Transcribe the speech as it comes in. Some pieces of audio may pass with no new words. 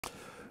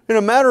In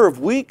a matter of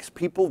weeks,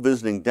 people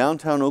visiting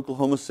downtown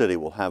Oklahoma City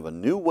will have a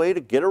new way to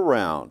get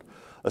around.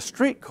 A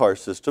streetcar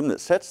system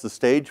that sets the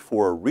stage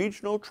for a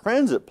regional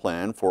transit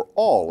plan for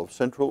all of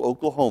central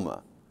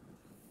Oklahoma.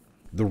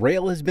 The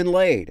rail has been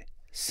laid.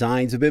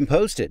 Signs have been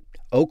posted.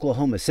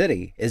 Oklahoma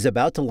City is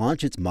about to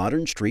launch its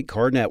modern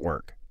streetcar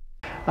network.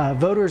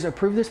 Voters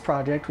approved this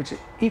project, which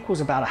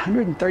equals about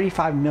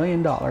 $135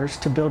 million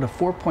to build a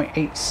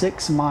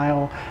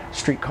 4.86-mile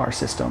streetcar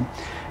system.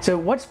 So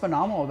what's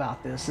phenomenal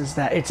about this is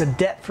that it's a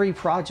debt-free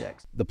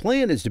project. The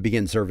plan is to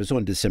begin service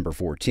on December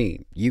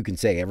 14. You can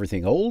say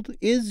everything old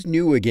is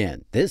new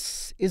again.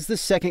 This is the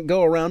second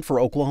go-around for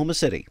Oklahoma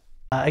City.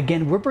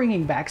 Again, we're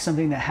bringing back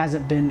something that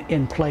hasn't been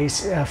in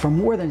place for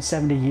more than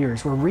 70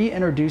 years. We're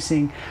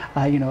reintroducing,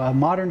 a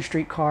modern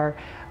streetcar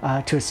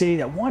to a city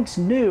that once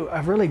knew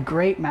a really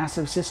great,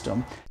 massive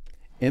system.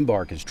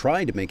 Embark is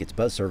trying to make its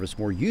bus service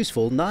more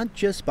useful, not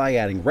just by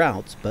adding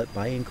routes, but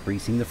by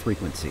increasing the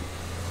frequency.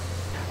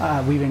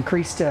 We've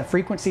increased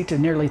frequency to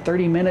nearly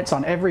 30 minutes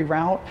on every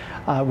route.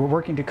 We're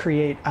working to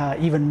create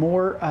even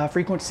more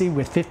frequency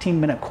with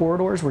 15-minute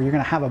corridors where you're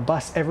going to have a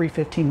bus every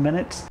 15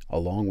 minutes.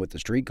 Along with the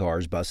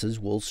streetcars, buses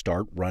will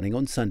start running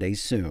on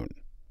Sundays soon.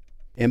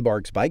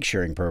 Embark's bike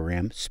sharing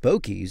program,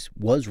 Spokies,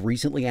 was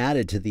recently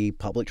added to the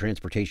public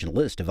transportation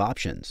list of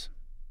options.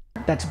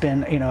 That's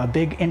been, a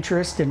big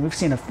interest, and we've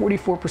seen a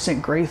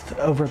 44% growth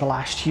over the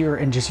last year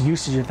in just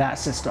usage of that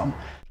system.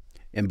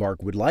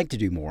 Embark would like to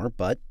do more,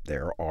 but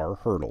there are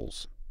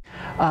hurdles.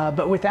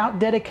 But without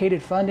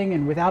dedicated funding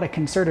and without a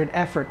concerted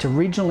effort to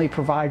regionally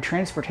provide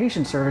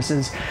transportation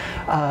services,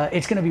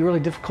 it's going to be really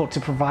difficult to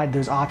provide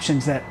those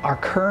options that our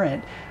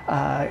current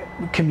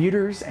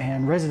commuters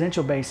and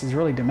residential base is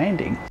really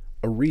demanding.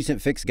 A recent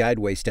Fixed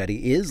Guideway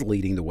study is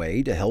leading the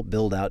way to help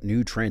build out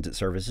new transit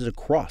services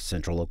across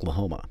central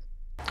Oklahoma.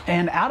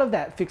 And out of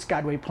that Fixed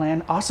Guideway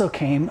plan also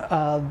came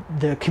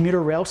the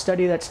commuter rail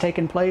study that's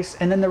taken place,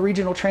 and then the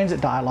regional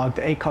transit dialogue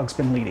that ACOG's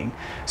been leading.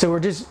 So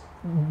we're just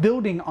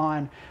building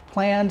on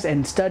plans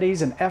and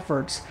studies and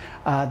efforts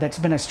that's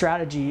been a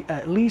strategy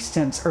at least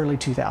since early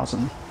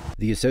 2000.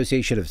 The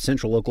Association of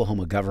Central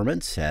Oklahoma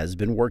Governments has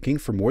been working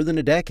for more than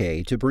a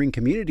decade to bring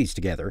communities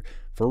together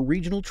for a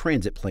regional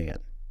transit plan.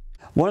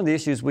 One of the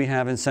issues we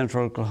have in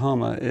central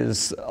Oklahoma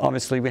is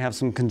obviously we have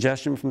some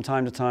congestion from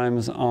time to time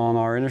on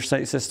our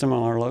interstate system,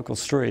 on our local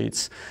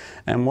streets.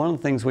 And one of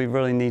the things we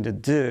really need to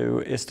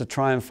do is to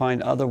try and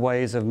find other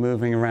ways of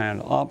moving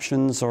around,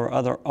 options or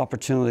other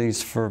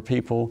opportunities for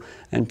people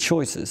and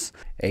choices.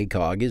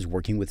 ACOG is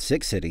working with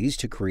 6 cities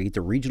to create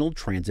the Regional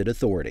Transit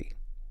Authority.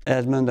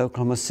 Edmond,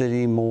 Oklahoma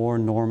City, Moore,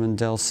 Norman,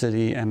 Del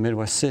City, and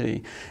Midwest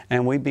City.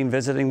 And we've been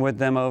visiting with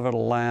them over the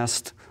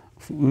last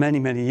many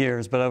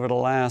years, but over the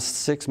last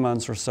 6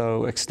 months or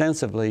so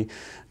extensively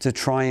to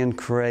try and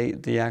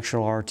create the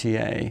actual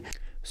RTA.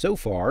 So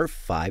far,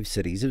 5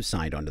 cities have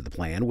signed onto the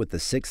plan, with the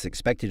 6th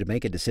expected to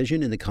make a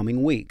decision in the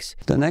coming weeks.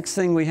 The next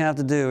thing we have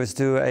to do is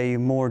do a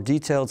more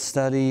detailed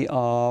study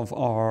of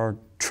our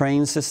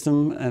train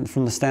system, and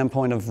from the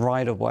standpoint of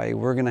right-of-way.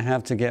 We're going to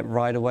have to get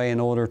right-of-way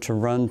in order to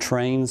run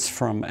trains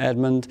from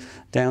Edmond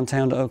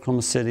downtown to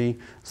Oklahoma City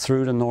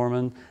through to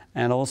Norman,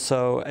 and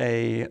also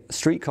a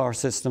streetcar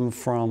system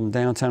from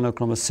downtown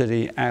Oklahoma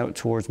City out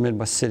towards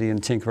Midwest City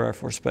and Tinker Air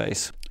Force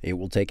Base. It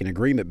will take an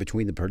agreement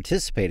between the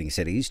participating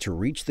cities to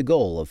reach the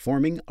goal of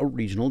forming a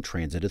regional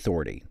transit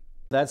authority.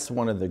 That's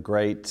one of the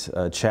great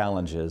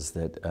challenges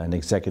that an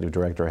executive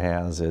director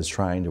has, is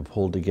trying to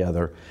pull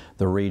together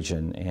the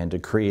region and to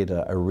create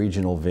a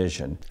regional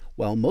vision.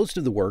 While most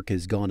of the work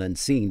has gone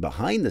unseen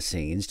behind the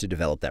scenes to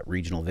develop that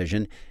regional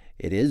vision,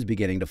 it is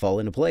beginning to fall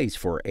into place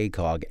for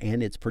ACOG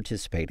and its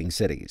participating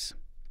cities.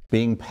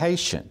 Being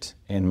patient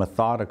and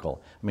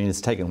methodical. I mean,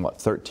 it's taken,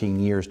 13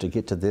 years to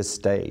get to this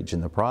stage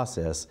in the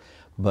process,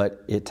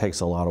 but it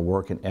takes a lot of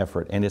work and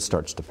effort, and it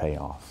starts to pay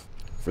off.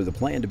 For the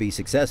plan to be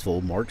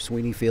successful, Mark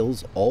Sweeney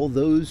feels all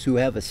those who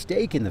have a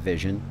stake in the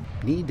vision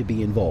need to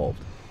be involved.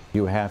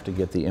 You have to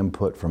get the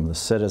input from the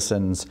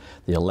citizens,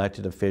 the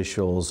elected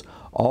officials,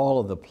 all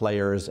of the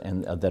players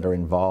that are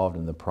involved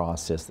in the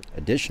process.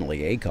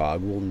 Additionally,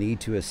 ACOG will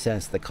need to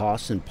assess the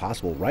costs and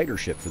possible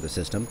ridership for the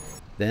system.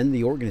 Then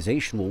the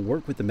organization will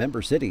work with the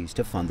member cities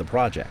to fund the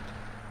project.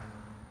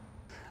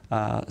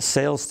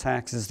 Sales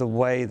tax is the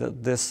way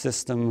that this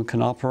system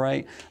can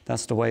operate.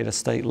 That's the way the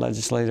state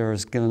legislator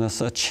has given us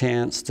a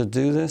chance to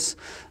do this.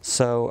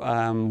 So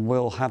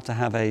we'll have to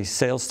have a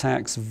sales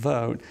tax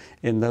vote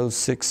in those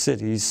 6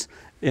 cities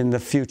in the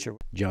future.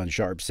 John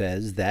Sharp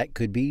says that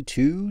could be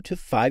 2 to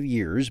 5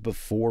 years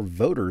before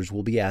voters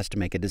will be asked to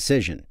make a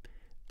decision.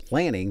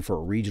 Planning for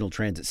a regional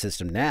transit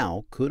system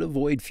now could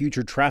avoid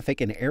future traffic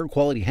and air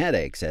quality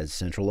headaches as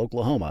central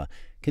Oklahoma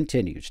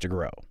continues to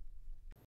grow.